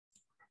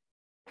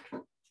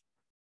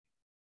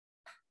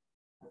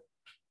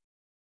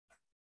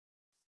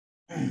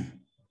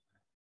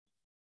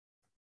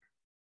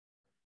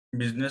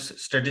Business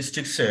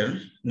স্ট্যাটিস্টিক্সের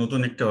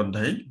নতুন একটি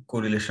অধ্যায়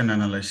কোরিলেশন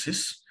অ্যানালাইসিস,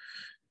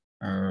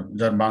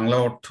 যার বাংলা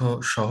অর্থ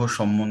সহ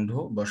সম্বন্ধ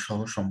বা সহ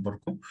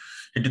সম্পর্ক।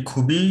 এটি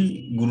খুবই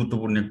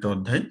গুরুত্বপূর্ণ একটি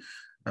অধ্যায়।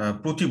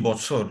 প্রতি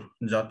বছর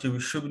জাতীয়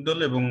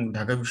বিশ্ববিদ্যালয় এবং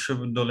ঢাকা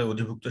বিশ্ববিদ্যালয়ে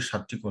অধিভুক্ত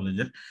 7টি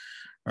কলেজের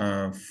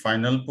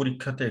ফাইনাল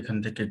পরীক্ষাতে এখান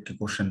থেকে একটি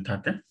কোশ্চেন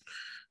থাকে,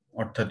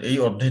 অর্থাৎ এই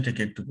অধ্যায়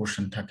থেকে একটি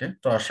কোশ্চেন থাকে।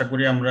 তো আশা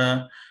করি আমরা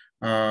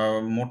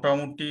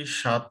মোটামুটি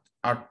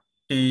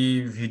 7-8টি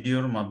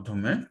ভিডিওর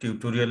মাধ্যমে,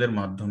 টিউটোরিয়ালের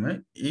মাধ্যমে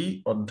এই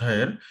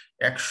অধ্যায়ের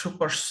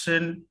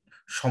 100%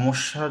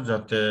 সমস্যা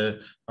যাতে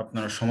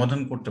আপনারা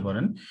সমাধান করতে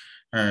পারেন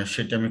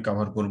সেটা আমি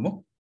কভার করব।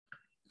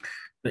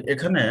 তো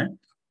এখানে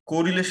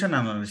কোরিলেশন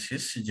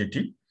অ্যানালিসিস,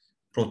 যেটি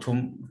প্রথম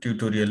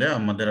টিউটোরিয়ালে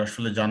আমাদের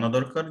আসলে জানা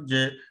দরকার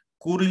যে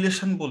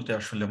কোরিলেশন বলতে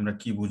আসলে আমরা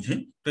কি বুঝি।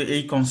 তো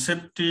এই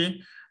কনসেপ্টটি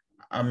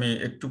আমি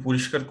একটু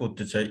পরিষ্কার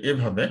করতে চাই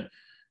এভাবে।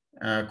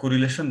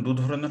 কোরিলেশন দু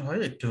ধরনের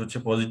হয়, একটি হচ্ছে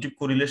পজিটিভ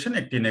কোরিলেশন,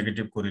 একটি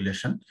নেগেটিভ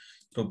কোরিলেশন।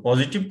 তো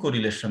পজিটিভ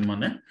কোরিলেশন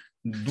মানে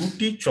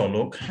দুটি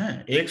চলক, হ্যাঁ,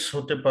 এক্স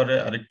হতে পারে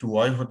আর একটু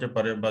ওয়াই হতে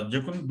পারে, বা যে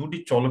কোনো দুটি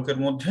চলকের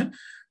মধ্যে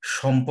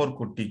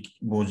সম্পর্কটি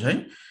বোঝায়।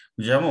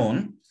 যেমন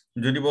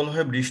যদি বলা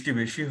হয় বৃষ্টি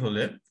বেশি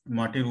হলে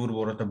মাটির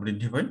উর্বরতা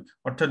বৃদ্ধি পায়,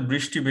 অর্থাৎ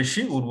বৃষ্টি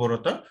বেশি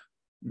উর্বরতা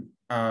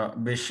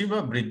বেশি বা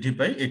বৃদ্ধি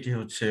পায়, এটি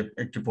হচ্ছে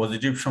একটি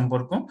পজিটিভ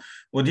সম্পর্ক।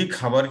 অধিক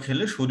খাবার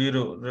খেলে শরীর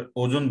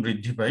ওজন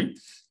বৃদ্ধি পায়,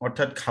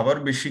 অর্থাৎ খাবার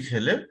বেশি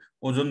খেলে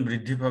ওজন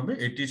বৃদ্ধি পাবে,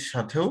 এটির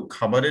সাথেও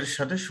খাবারের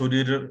সাথে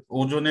শরীরের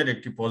ওজনের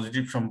একটি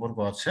পজিটিভ সম্পর্ক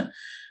আছে।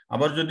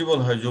 আবার যদি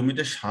বলা হয়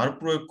জমিতে সার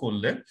প্রয়োগ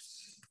করলে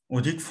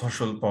অধিক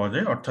ফসল পাওয়া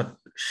যায়, অর্থাৎ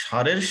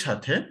সারের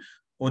সাথে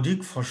অধিক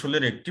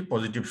ফসলের একটি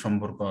পজিটিভ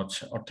সম্পর্ক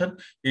আছে, অর্থাৎ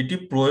এটি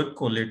প্রয়োগ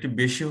করলে এটি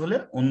বেশি হলে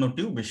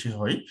অন্যটিও বেশি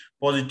হয়,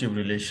 পজিটিভ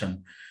রিলেশন।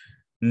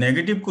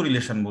 নেগেটিভ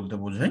কোরিলেশন বলতে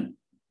বোঝায়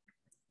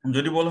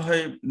যদি বলা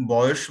হয়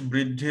বয়স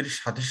বৃদ্ধির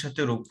সাথে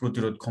সাথে রোগ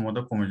প্রতিরোধ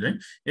ক্ষমতা কমে যায়।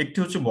 একটি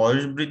হচ্ছে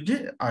বয়স বৃদ্ধি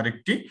আর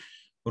একটি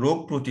রোগ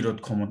প্রতিরোধ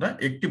ক্ষমতা,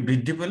 একটি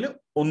বৃদ্ধি পেলে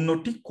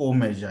অন্যটি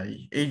কমে যায়,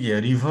 এই যে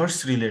রিভার্স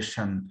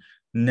রিলেশন,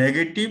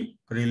 নেগেটিভ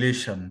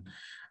রিলেশন।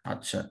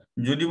 আচ্ছা,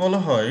 যদি বলা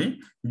হয়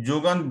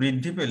যোগান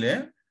বৃদ্ধি পেলে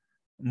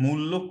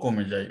মূল্য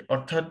কমে যায়,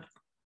 অর্থাৎ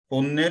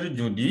পণ্যের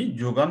যদি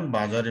যোগান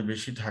বাজারে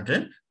বেশি থাকে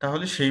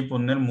তাহলে সেই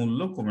পণ্যের মূল্য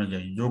কমে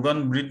যায়, যোগান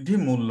বৃদ্ধি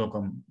মূল্য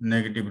কম,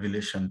 নেগেটিভ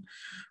রিলেশন।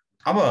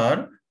 আবার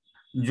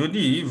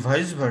যদি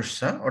ভাইস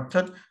ভার্সা,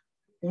 অর্থাৎ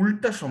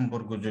উল্টা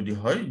সম্পর্ক যদি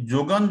হয়,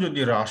 যোগান যদি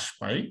হ্রাস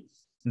পায়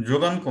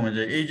যোগান কমে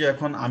যায়, এই যে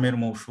এখন আমের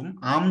মৌসুম,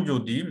 আম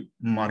যদি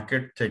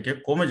মার্কেট থেকে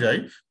কমে যায়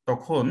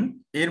তখন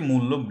এর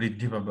মূল্য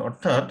বৃদ্ধি পাবে,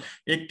 অর্থাৎ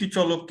একটি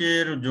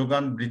চলকের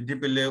যোগান বৃদ্ধি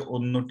পেলে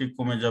অন্যটি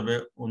কমে যাবে,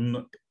 অন্য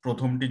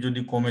প্রথমটি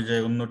যদি কমে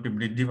যায় অন্যটি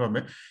বৃদ্ধি পাবে।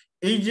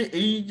 এই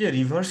যে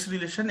রিভার্স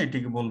রিলেশন,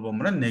 এটিকে বলবো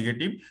আমরা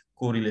নেগেটিভ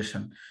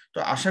কোরিলেশন। তো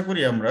আশা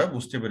করি আমরা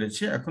বুঝতে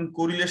পেরেছি। এখন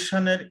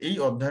কোরিলেশনের এই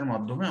অধ্যায়ের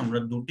মাধ্যমে আমরা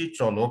দুটি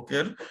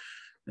চলকের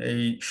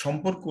এই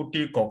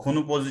সম্পর্কটি কখনো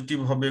পজিটিভ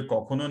হবে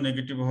কখনো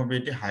নেগেটিভ হবে,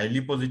 এটি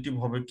হাইলি পজিটিভ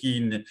হবে কি,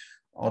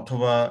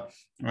 অথবা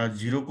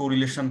জিরো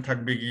কোরিলেশন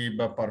থাকবে কি,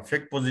 বা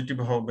পারফেক্ট পজিটিভ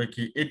হবে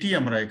কি, এটি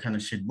আমরা এখানে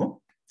শিখব।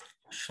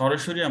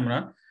 সরাসরি আমরা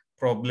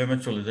প্রবলেমে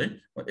চলে যাই।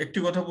 একটি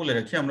কথা বলে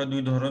রাখি, আমরা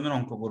দুই ধরনের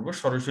অঙ্ক করব,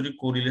 সরাসরি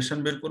কোরিলেশন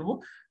বের করব,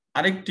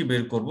 আরেকটি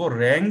বের করব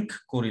র্যাঙ্ক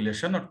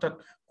কোরিলেশন, অর্থাৎ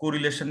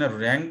কোরিলেশনের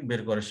র্যাঙ্ক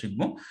বের করা শিখব।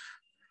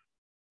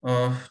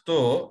 তো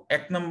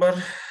 1 নম্বর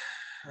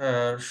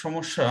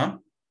সমস্যা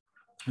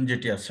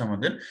যেটি আছে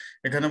আমাদের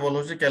এখানে বলা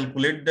হচ্ছে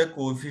calculate the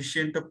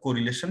coefficient of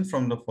correlation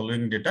from the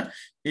following data.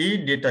 এই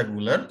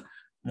ডেটাগুলোর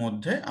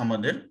মধ্যে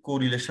আমাদের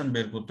কোরিলেশন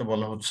বের করতে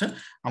বলা হচ্ছে।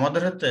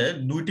 আমাদের হাতে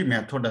দুইটি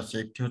মেথড আছে,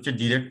 একটি হচ্ছে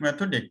ডিরেক্ট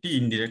মেথড, একটি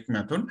ইনডিরেক্ট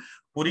মেথড।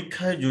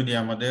 পরীক্ষায় যদি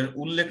আমাদের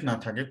উল্লেখ না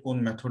থাকে কোন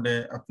মেথডে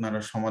আপনারা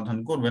সমাধান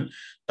করবেন,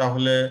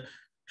 তাহলে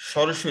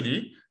সরাসরি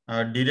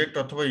ডিরেক্ট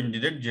অথবা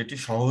ইনডিরেক্ট যেটি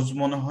সহজ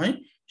মনে হয়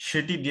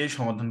সেটি দিয়ে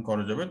সমাধান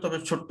করা যাবে। তবে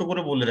ছোট্ট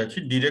করে বলে রাখি,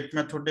 ডিরেক্ট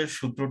মেথডের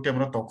সূত্রটি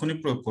আমরা তখনই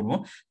প্রয়োগ করব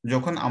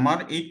যখন আমার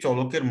এই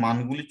চলকের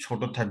মানগুলি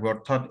ছোট থাকবে,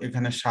 অর্থাৎ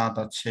এখানে 7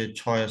 আছে,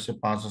 6 আছে,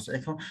 5 আছে।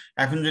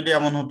 এখন যদি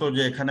এমন হতো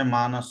যে এখানে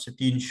মান আছে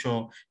 300,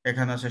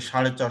 এখানে আছে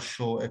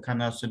 450,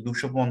 এখানে আছে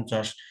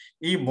 250,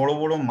 এই বড়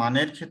বড়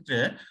মানের ক্ষেত্রে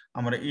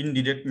আমরা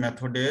ইনডিরেক্ট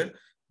মেথডের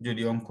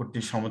যদি অঙ্কটি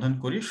সমাধান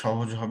করি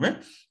সহজ হবে।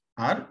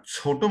 আর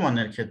ছোট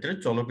মানের ক্ষেত্রে,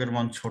 চলকের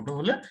মান ছোট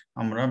হলে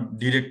আমরা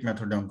ডিরেক্ট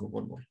মেথডে অঙ্ক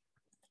করব।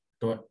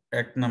 তো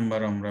 1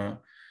 নাম্বার আমরা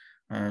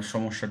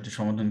সমস্যাটি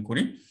সমাধান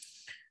করি।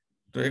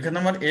 তো এখানে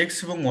আমার এক্স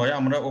এবং ওয়াই,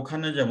 আমরা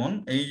ওখানে যেমন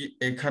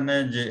এখানে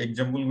যে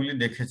এক্সাম্পল গুলি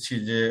দেখেছি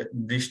যে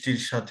বৃষ্টির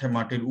সাথে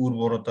মাটির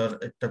উর্বরতার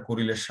একটা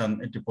কোরিলেশন,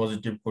 একটি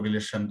পজিটিভ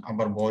কোরিলেশন,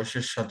 আবার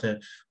বয়সের সাথে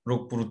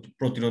রোগ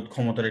প্রতিরোধ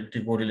ক্ষমতার একটি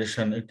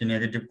কোরিলেশন, একটি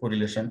নেগেটিভ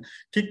কোরিলেশন।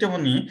 ঠিক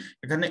তেমনি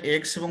এখানে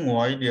এক্স এবং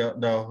ওয়াই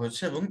দেওয়া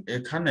হয়েছে এবং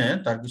এখানে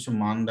তার কিছু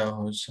মান দেওয়া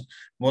হয়েছে।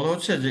 বলা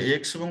হচ্ছে যে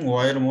এক্স এবং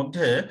ওয়াই এর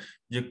মধ্যে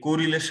যে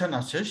কোরিলেশন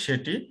আছে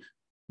সেটি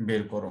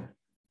বের করো।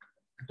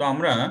 তো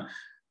আমরা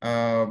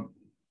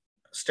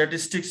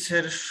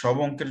স্ট্যাটিস্টিক্সের সব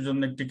অঙ্কের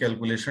জন্য একটি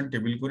ক্যালকুলেশন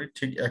টেবিল করি,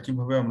 ঠিক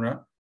একইভাবে আমরা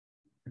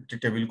একটি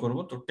টেবিল করব।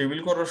 তো টেবিল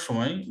করার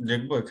সময়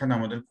দেখবো এখানে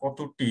আমাদের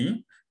কতটি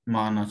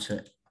মান আছে,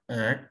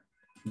 1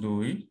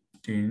 2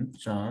 3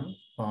 4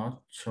 5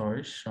 6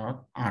 7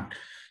 8।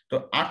 তো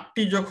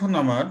 8টি যখন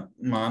আমার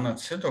মান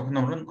আছে তখন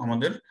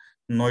আমাদের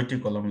 9টি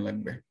কলাম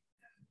লাগবে।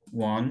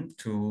 1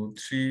 2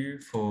 3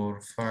 4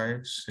 5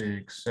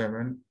 6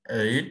 7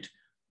 8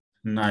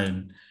 9,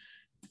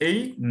 এই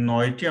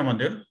 9টি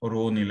আমাদের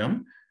রো নিলাম।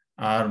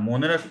 আর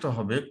মনে রাখতে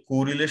হবে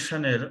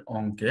কোরিলেশনের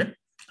অঙ্কে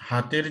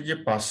হাতের যে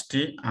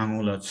 5টি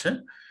আঙুল আছে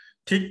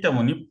ঠিক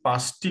তেমনি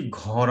 5টি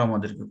ঘর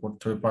আমাদেরকে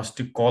করতে হবে,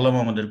 5টি কলাম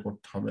আমাদের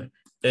করতে হবে।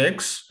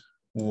 X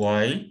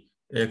Y,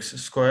 x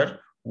square,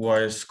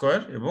 Y square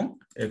এবং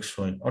এক্স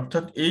ওয়াই,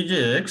 অর্থাৎ এই যে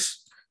এক্স,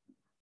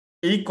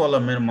 এই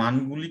কলামের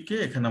মানগুলিকে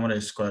এখানে আমরা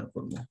স্কোয়ার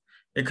করব।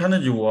 এখানে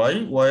যে ওয়াই,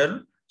 ওয়াই এর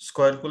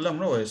স্কোয়ার করলে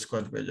আমরা ওয়াই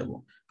স্কোয়ার পেয়ে যাব।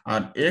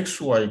 আর এক্স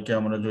ওয়াই কে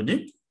আমরা যদি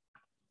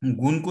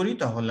গুণ করি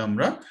তাহলে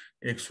আমরা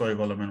এক্স ওয়াই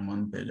কলামের মান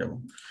পেয়ে যাব।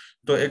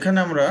 তো এখানে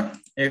আমরা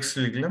এক্স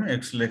লিখলাম,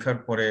 এক্স লেখার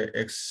পরে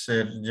এক্স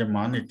এর যে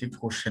মান এটি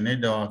কোশ্চেনেই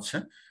দেওয়া আছে,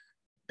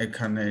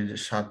 এখানে যে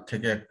 7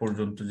 থেকে 1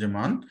 পর্যন্ত যে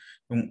মান,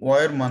 এবং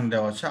ওয়াই এর মান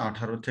দেওয়া আছে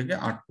 18 থেকে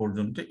 8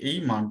 পর্যন্ত। এই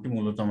মানটি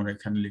মূলত আমরা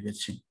এখানে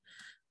লিখেছি,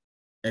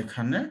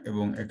 এখানে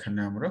এবং এখানে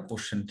আমরা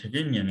কোশ্চেন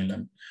থেকেই নিয়ে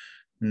নিলাম।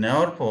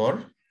 নেওয়ার পর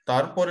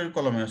তারপরের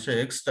কলমে আছে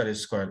এক্স তার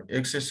স্কোয়ার।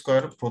 এক্স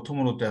স্কোয়ার প্রথম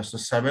রোতে আছে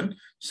 7,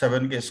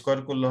 7 কে স্কোয়ার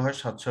করলে হয়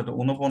 7 7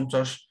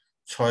 49,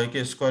 6 কে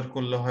স্কোয়ার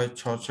করলে হয়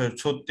 6 6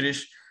 36,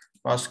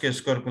 5 কে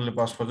স্কোয়ার করলে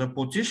 5 5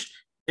 25।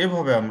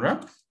 এভাবে আমরা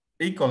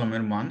এই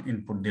কলমের মান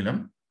ইনপুট দিলাম।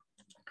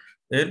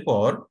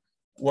 এরপর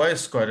ওয়াই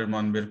স্কোয়ারের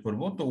মান বের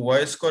করব। তো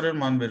ওয়াই স্কোয়ারের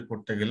মান বের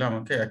করতে গেলে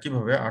আমাকে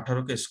একইভাবে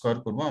 18 কে স্কোয়ার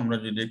করব। আমরা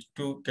যদি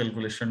একটু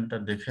ক্যালকুলেশনটা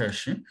দেখে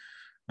আসি,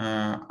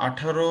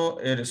 18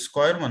 এর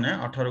স্কোয়ার মানে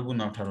 18 গুণ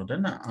 18, তাই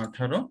না?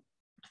 18,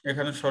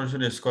 এখানে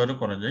সরাসরি স্কোয়ারও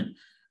করা যায়,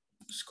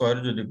 স্কোয়ার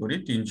যদি করি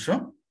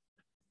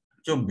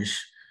 324,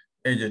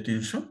 এই যে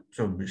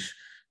 324।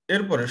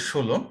 এরপরে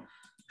 16,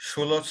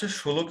 16 আছে,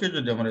 16কে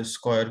যদি আমরা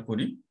স্কোয়ার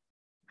করি,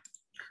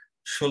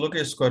 16কে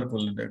স্কোয়ার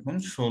করলে দেখুন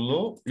 16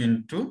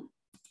 ইন্টু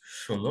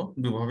 16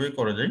 দুভাবেই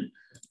করা যায়,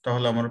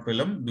 তাহলে আমরা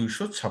পেলাম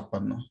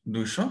 256,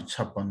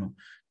 256।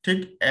 ঠিক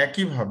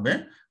একইভাবে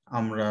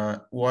আমরা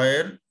ওয়াই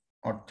এর,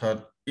 অর্থাৎ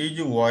এই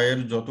যে ওয়াই এর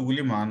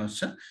যতগুলি মান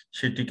আছে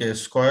সেটিকে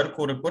স্কোয়ার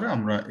করে করে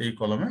আমরা এই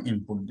কলামে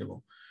ইনপুট দেব।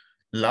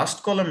 লাস্ট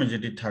কলামে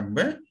যেটি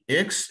থাকবে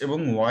এক্স এবং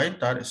ওয়াই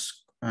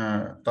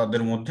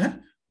তাদের মধ্যে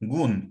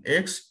গুণ,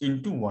 এক্স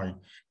ইন্টু ওয়াই।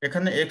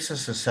 এখানে এক্স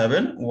আছে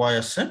 7, ওয়াই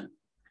আছে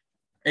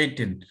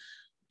 18।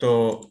 তো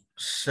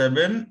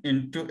 7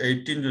 ইন্টু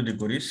 18 যদি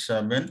করি,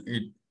 7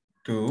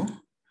 ইন্টু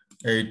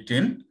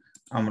 18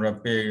 আমরা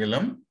পেয়ে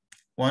গেলাম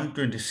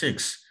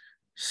 126।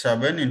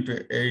 7 ইন্টু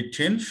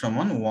 18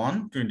 সমান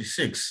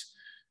 126।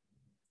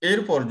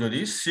 এরপর যদি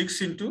 6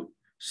 ইন্টু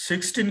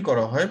 16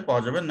 করা হয়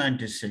পাওয়া যাবে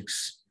 96।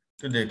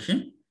 তো দেখি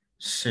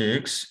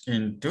 6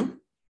 ইন্টু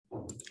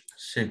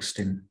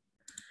 16,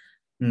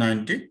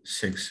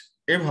 96।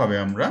 এভাবে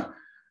আমরা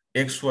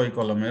এক্স ওয়াই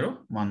কলামেরও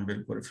মান বের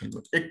করে ফেলবো।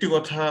 একটি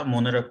কথা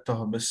মনে রাখতে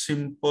হবে,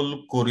 সিম্পল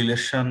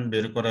কোরিলেশন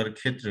বের করার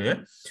ক্ষেত্রে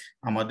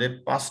আমাদের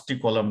 5টি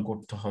কলাম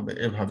করতে হবে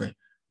এভাবে: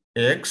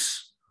 এক্স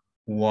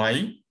ওয়াই,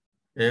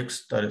 এক্স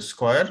তার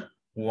স্কোয়ার,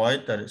 ওয়াই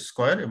তার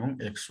স্কোয়ার এবং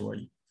এক্স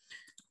ওয়াই।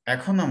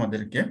 এখন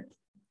আমাদেরকে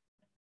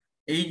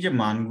এই যে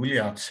মানগুলি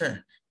আছে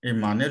এই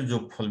মানের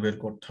যোগফল বের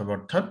করতে হবে,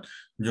 অর্থাৎ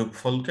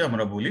যোগফলকে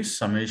আমরা বলি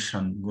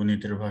সামেশন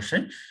গণিতের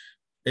ভাষায়।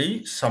 এই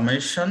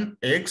সামেশন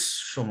এক্স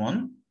সমান,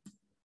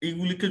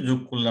 এইগুলিকে যোগ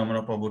করলে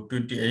আমরা পাবো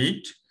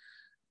 28,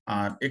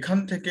 আর এখান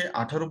থেকে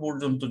 18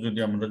 পর্যন্ত যদি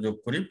আমরা যোগ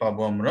করি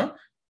পাবো আমরা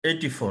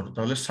 84।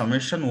 তাহলে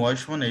সামেশন ওয়াই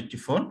সমান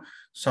 84,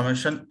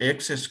 সামেশন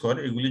এক্স স্কোয়ার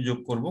এগুলি যোগ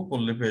করব,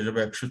 করলে পেয়ে যাবে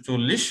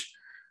 140।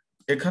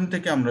 এখান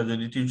থেকে আমরা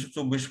যদি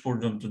 324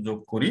 পর্যন্ত যোগ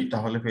করি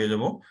তাহলে পেয়ে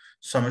যাব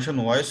সামেশন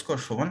ওয়াই স্কোয়ার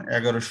সমান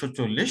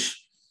 1140,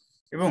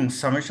 এবং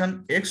সামেশন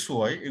এক্স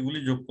ওয়াই এগুলি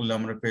যোগ করলে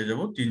আমরা পেয়ে যাব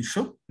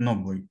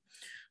 390।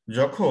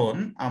 যখন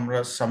আমরা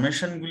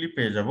সামেশন গুলি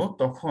পেয়ে যাব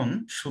তখন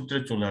সূত্রে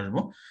চলে আসব।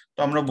 তো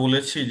আমরা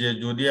বলেছি যে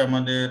যদি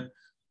আমাদের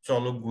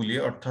চলকগুলি,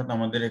 অর্থাৎ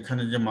আমাদের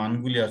এখানে যে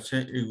মানগুলি আছে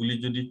এগুলি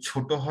যদি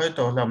ছোট হয়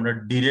তাহলে আমরা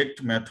ডিরেক্ট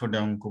মেথডে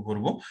অঙ্ক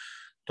করব।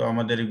 তো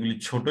আমাদের এগুলি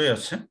ছোটই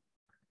আছে,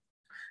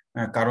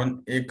 কারণ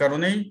এই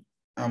কারণেই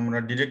আমরা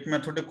ডিরেক্ট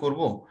মেথডে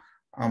করব।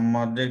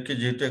 আমাদেরকে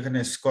যেহেতু এখানে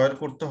স্কোয়ার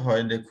করতে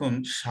হয়, দেখুন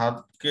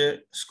 7কে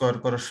স্কোয়ার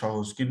করা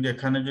সহজ, কিন্তু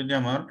এখানে যদি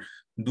আমার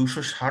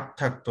 260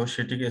 থাকতো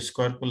সেটিকে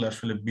স্কোয়ার করলে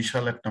আসলে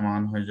বিশাল একটা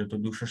মান হয়ে যেত,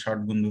 260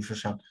 গুণ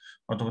 260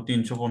 অথবা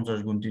 350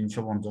 গুণ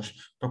 350,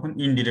 তখন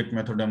ইনডিরেক্ট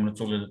মেথডে আমরা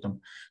চলে যেতাম।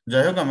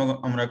 যাই হোক,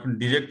 আমরা এখন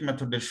ডিরেক্ট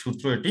মেথডের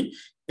সূত্র এটি,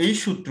 এই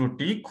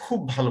সূত্রটি খুব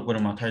ভালো করে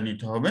মাথায়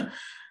নিতে হবে।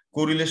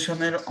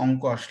 কোরিলেশনের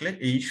অঙ্ক আসলে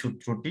এই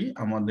সূত্রটি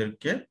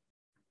আমাদেরকে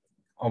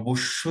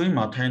অবশ্যই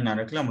মাথায় না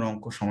রাখলে আমরা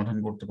অঙ্ক সমাধান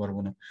করতে পারবো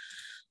না।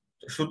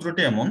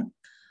 সূত্রটি এমন: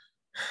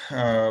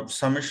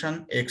 summation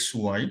x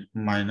Y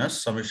minus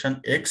summation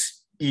x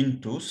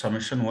into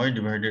summation Y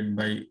divided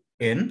by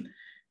N,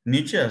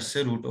 নিচে আছে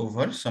root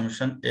over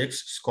summation x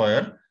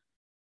square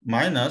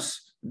minus,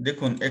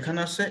 দেখুন এখানে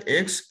আছে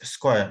এক্স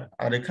স্কোয়ার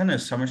আর এখানে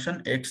সামেশন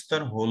এক্স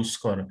তার হোল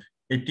স্কোয়ার।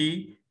 এটি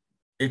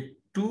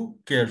একটু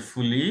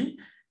কেয়ারফুলি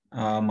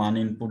মান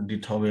ইনপুট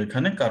দিতে হবে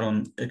এখানে, কারণ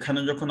এখানে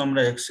যখন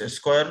আমরা এক্স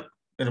স্কোয়ার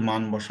এর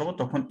মান বসাবো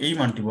তখন এই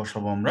মানটি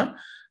বসাবো আমরা,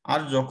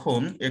 আর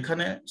যখন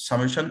এখানে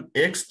সামেশন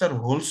এক্স তার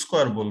হোল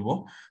স্কোয়ার বলবো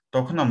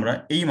তখন আমরা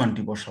এই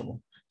মানটি বসাবো,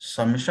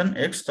 সামেশন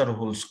এক্স তার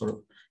হোল স্কোয়ার,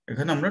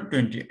 এখানে আমরা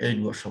 28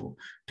 বসাবো।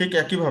 ঠিক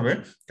একইভাবে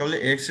তাহলে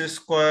x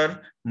square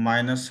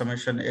minus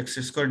summation x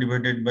square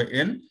divided by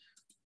N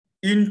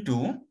into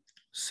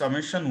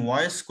summation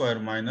Y square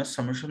minus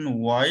summation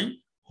Y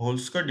whole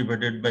square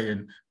divided by N.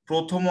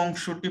 প্রথম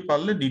অংশটি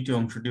পারলে দ্বিতীয়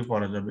অংশটি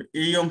পড়া যাবে।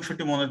 এই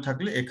অংশটি মনে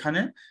থাকলে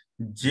এখানে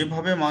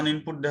যেভাবে মান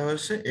ইনপুট দেওয়া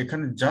হয়েছে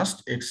এখানে জাস্ট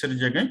এক্স এর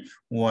জায়গায়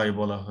ওয়াই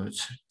বলা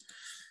হয়েছে।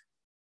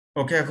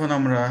 ওকে, এখন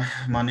আমরা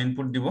মান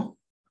ইনপুট দিব।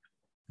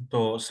 তো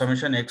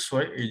সামেশন এক্স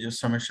ওয়াই, এই যে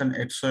সামেশন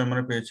এক্স ওয়াই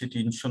আমরা পেয়েছি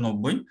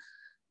 390,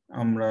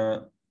 আমরা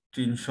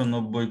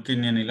 390 কে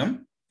নিয়ে নিলাম,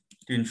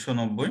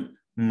 390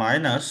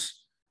 মাইনাস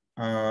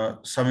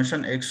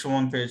সামেশন এক্স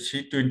ওয়ান পেয়েছি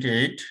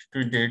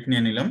 28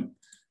 নিয়ে নিলাম।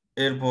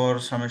 এরপর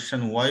সামেশন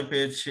ওয়াই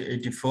পেয়েছি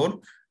 84,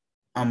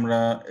 আমরা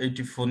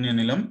 84 নিয়ে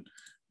নিলাম।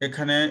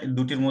 এখানে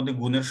দুটির মধ্যে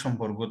গুণের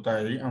সম্পর্ক,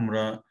 তাই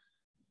আমরা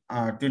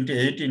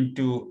 28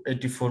 ইন্টু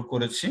 84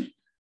 করেছি।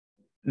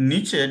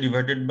 নিচে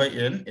ডিভাইডেড বাই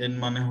এন, এন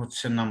মানে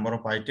হচ্ছে number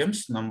of items.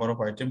 Number of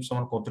items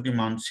আমার কতটি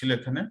মান ছিল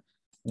এখানে,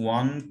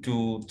 1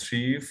 2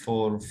 3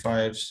 4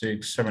 5 6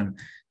 7,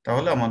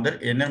 তাহলে আমাদের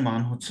এন এর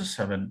মান হচ্ছে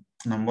 7,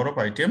 নাম্বার অফ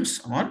আইটেমস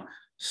আমার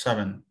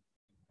 7।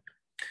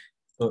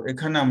 তো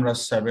এখানে আমরা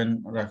 7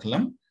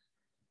 রাখলাম।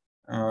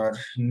 আর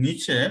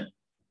নিচে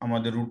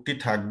আমাদের রুটটি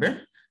থাকবে,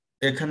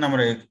 এখানে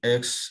আমরা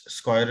এক্স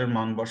স্কোয়ারের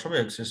মান বসাবো,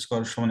 এক্স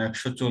স্কোয়ার সমান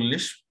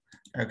 140,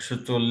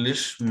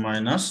 140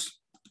 মাইনাস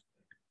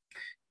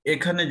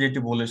এখানে যেটি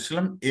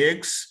বলেছিলাম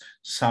এক্স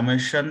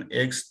সামেশন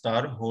এক্স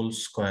তার হোল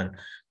স্কোয়ার।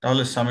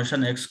 তাহলে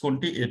সামেশন এক্স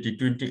কোনটি, এটি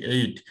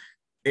 28।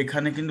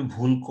 এখানে কিন্তু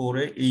ভুল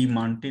করে এই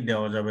মানটি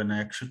দেওয়া যাবে না,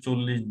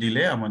 140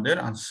 দিলে আমাদের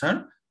আনসার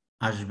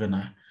আসবে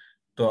না।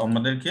 তো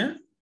আমাদেরকে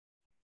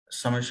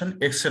সামেশন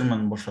এক্স এর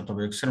মান বসাতে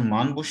হবে, এক্স এর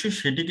মান বসে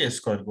সেটিকে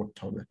স্কোয়ার করতে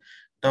হবে।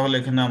 তাহলে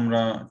এখানে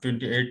আমরা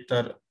 28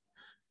 তার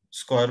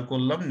স্কোয়ার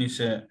করলাম,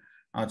 নিচে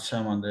আছে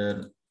আমাদের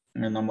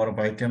number of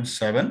item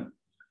 7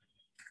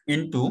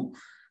 into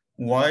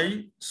Y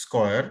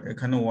square,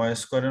 এখানে ওয়াই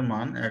স্কোয়ারের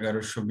মান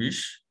 1120,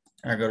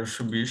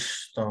 1120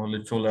 তাহলে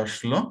চলে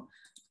আসলো।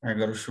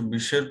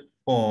 1120-এর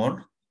পর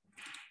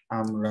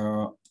আমরা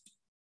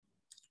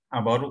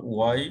আবার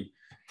ওয়াই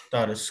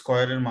তার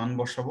স্কোয়ারের মান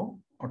বসাবো,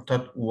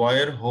 অর্থাৎ ওয়াই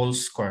এর হোল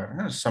স্কোয়ার,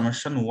 হ্যাঁ,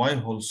 সামেশন ওয়াই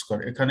হোল স্কোয়ার।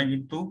 এখানে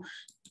কিন্তু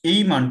এই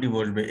মানটি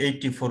বসবে,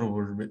 84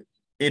 বসবে,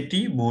 এটি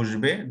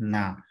বসবে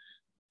না।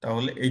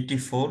 তাহলে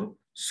 84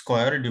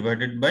 স্কোয়ার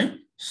ডিভাইডেড বাই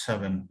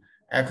 7।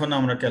 এখন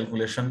আমরা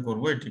ক্যালকুলেশন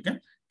করব এটিকে।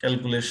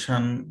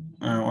 ক্যালকুলেশন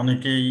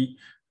অনেকেই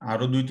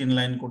আরো 2-3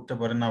 লাইন করতে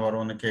পারেন, আবার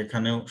অনেকে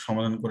এখানেও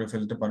সমাধান করে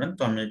ফেলতে পারেন।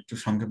 তো আমি একটু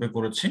সংক্ষেপে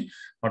করেছি,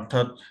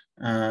 অর্থাৎ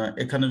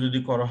এখানে যদি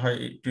করা হয়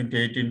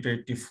 28 ইন্টু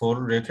 84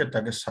 রেখে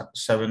তাকে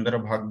 7 দ্বারা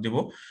ভাগ দিব,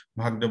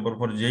 ভাগ দেওয়ার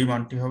পর যেই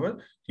মানটি হবে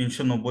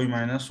 390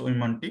 মাইনাস ওই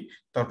মানটি,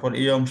 তারপর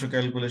এই অংশ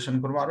ক্যালকুলেশন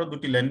করবো। আরো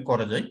 2টি লাইন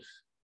করা যায়,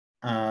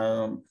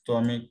 তো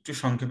আমি একটু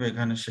সংক্ষেপে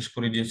এখানে শেষ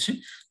করে দিয়েছি।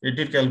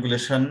 এটির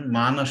ক্যালকুলেশন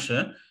মান আসে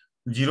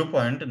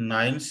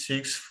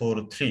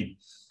 0.9643।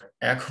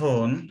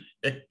 এখন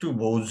একটু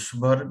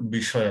বোঝবার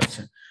বিষয়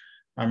আছে,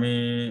 আমি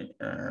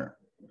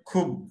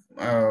খুব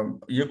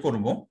ইয়ে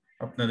করব,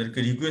 আপনাদেরকে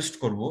রিকোয়েস্ট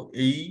করব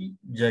এই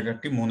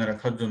জায়গাটি মনে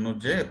রাখার জন্য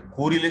যে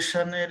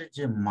কোরিলেশনের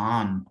যে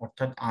মান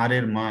অর্থাৎ আর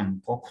এর মান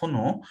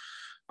কখনো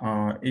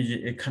এই যে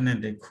এখানে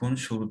দেখুন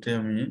শুরুতে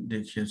আমি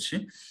দেখিয়েছি,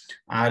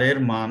 আর এর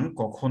মান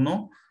কখনো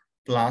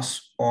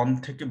 +1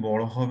 থেকে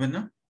বড় হবে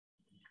না,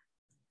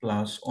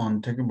 +1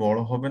 থেকে বড়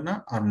হবে না,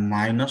 আর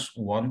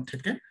 -1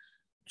 থেকে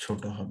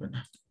ছোট হবে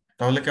না।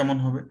 তাহলে কেমন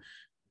হবে,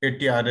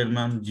 এটি আর এর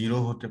মান 0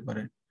 হতে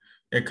পারে,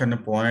 এখানে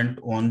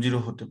 0.10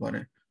 হতে পারে,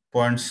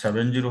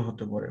 0.70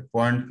 হতে পারে,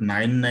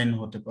 0.99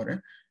 হতে পারে,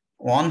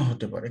 1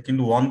 হতে পারে,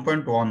 কিন্তু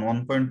 1.1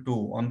 1.2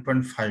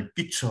 1.5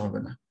 কিচ্ছু হবে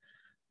না।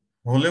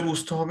 হলে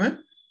বুঝতে হবে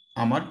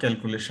আমার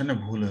ক্যালকুলেশনে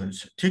ভুল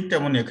হয়েছে। ঠিক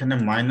তেমন এখানে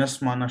মাইনাস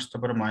মান আসতে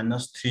পারে,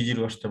 -30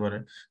 আসতে পারে,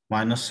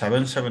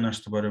 -77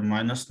 আসতে পারে,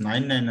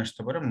 -99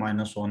 আসতে পারে,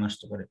 -1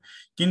 আসতে পারে,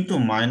 কিন্তু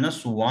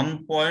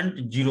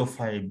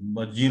 -1.05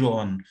 বা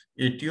 01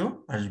 এটিও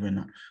আসবে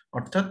না।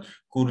 অর্থাৎ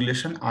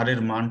কোরিলেশন আর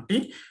এর মানটি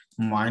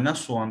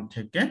 -1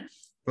 থেকে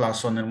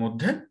 +1 এর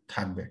মধ্যে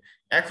থাকবে।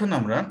 এখন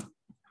আমরা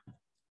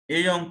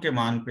এই অঙ্কে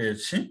মান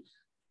পেয়েছি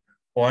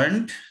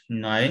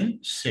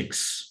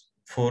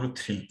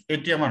 0.9643,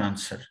 এটি আমার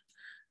আনসার।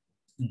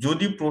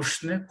 যদি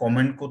প্রশ্নে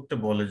কমেন্ট করতে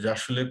বলে যে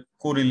আসলে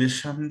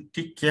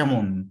কোরিলেশনটি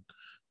কেমন,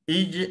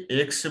 এই যে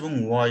এক্স এবং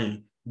ওয়াই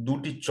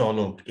দুটি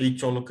চলক, এই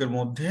চলকের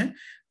মধ্যে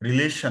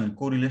রিলেশন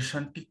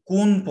কোরিলেশনটি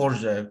কোন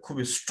পর্যায়ে, খুব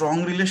স্ট্রং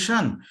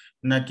রিলেশন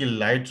নাকি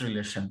লাইট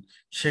রিলেশন,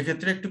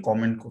 সেক্ষেত্রে একটু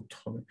কমেন্ট করতে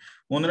হবে।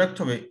 মনে রাখতে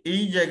হবে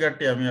এই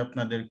জায়গাটি আমি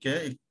আপনাদেরকে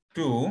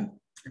একটু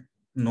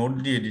নোট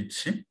দিয়ে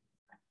দিচ্ছি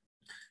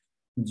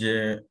যে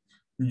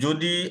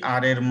যদি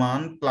আর এর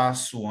মান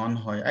 +1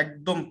 হয়,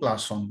 একদম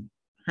 +1,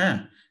 হ্যাঁ,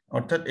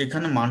 অর্থাৎ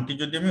এখানে মানটি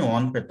যদি আমি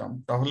 1 পেতাম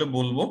তাহলে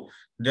বলবো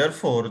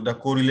therefore the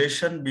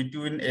correlation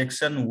between x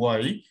and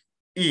y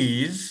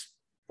is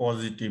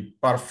positive,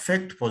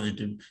 perfect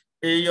positive.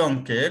 এই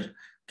অঙ্কের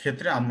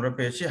ক্ষেত্রে আমরা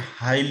পেয়েছি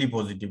হাইলি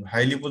পজিটিভ।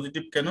 হাইলি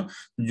পজিটিভ কেন?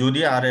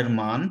 যদি আর এর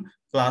মান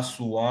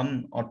 +1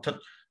 অর্থাৎ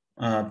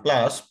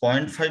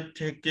 +0.5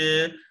 থেকে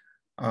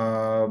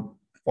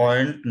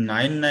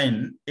 0.99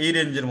 এই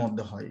রেঞ্জের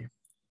মধ্যে হয়।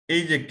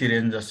 এই যে একটি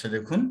রেঞ্জ আছে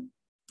দেখুন,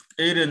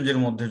 এই রেঞ্জের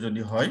মধ্যে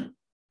যদি হয়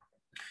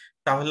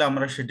তাহলে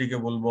আমরা সেটিকে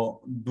বলবো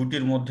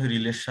দুটির মধ্যে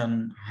রিলেশন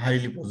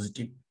হাইলি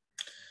পজিটিভ।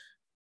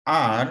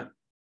 আর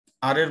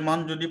আর এর মান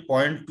যদি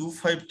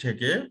 0.25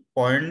 থেকে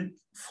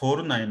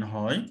 0.49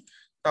 হয়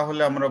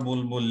তাহলে আমরা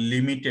বলবো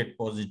লিমিটেড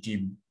পজিটিভ।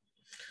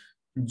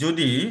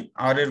 যদি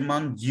আর এর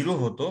মান 0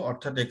 হতো,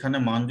 অর্থাৎ এখানে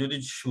মান যদি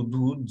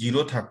শুধু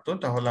 0 থাকতো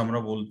তাহলে আমরা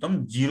বলতাম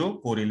জিরো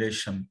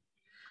কোরিলেশন।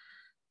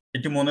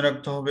 এটি মনে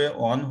রাখতে হবে,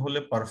 1 হলে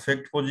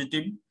পারফেক্ট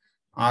পজিটিভ,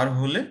 আর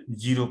হলে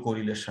জিরো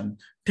কোরিলেশন।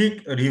 ঠিক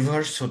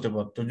রিভার্স হতে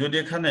পারতো, যদি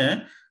এখানে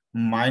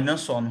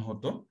 -1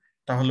 হতো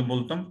তাহলে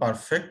বলতাম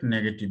পারফেক্ট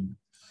নেগেটিভ।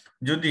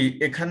 যদি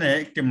এখানে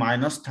একটি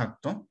মাইনাস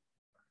থাকতো,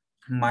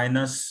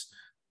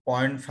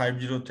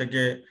 -0.50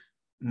 থেকে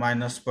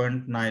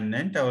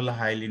 -0.99, তাহলে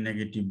হাইলি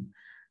নেগেটিভ।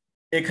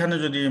 এখানে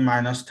যদি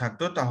মাইনাস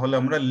থাকতো তাহলে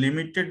আমরা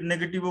লিমিটেড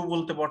নেগেটিভও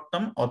বলতে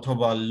পারতাম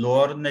অথবা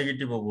লোয়ার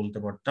নেগেটিভও বলতে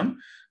পারতাম।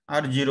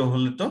 আর জিরো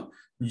হলে তো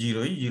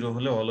জিরোই, জিরো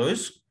হলে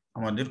অলওয়েজ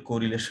আমাদের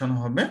কোরিলেশন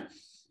হবে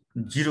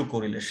জিরো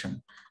কোরিলেশন।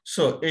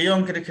 সো এই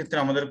অঙ্কের ক্ষেত্রে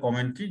আমাদের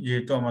কমেন্ট কি,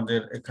 যেহেতু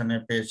আমাদের এখানে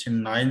পেয়েছি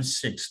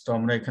 9.6, তো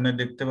আমরা এখানে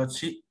দেখতে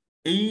পাচ্ছি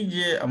এই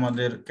যে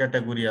আমাদের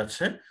ক্যাটাগরি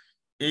আছে,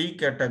 এই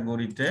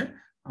ক্যাটাগরিতে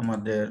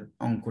আমাদের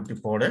অঙ্কটি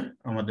পড়ে,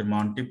 আমাদের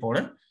মানটি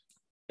পড়ে।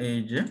 এই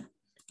যে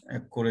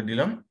এক করে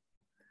দিলাম,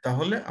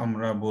 তাহলে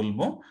আমরা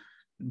বলবো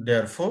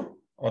therefore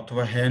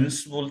অথবা hence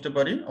বলতে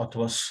পারি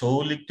অথবা so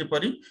লিখতে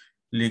পারি।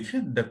 লিখে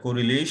the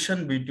correlation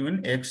between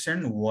x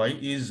and y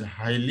is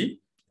highly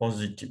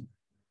positive।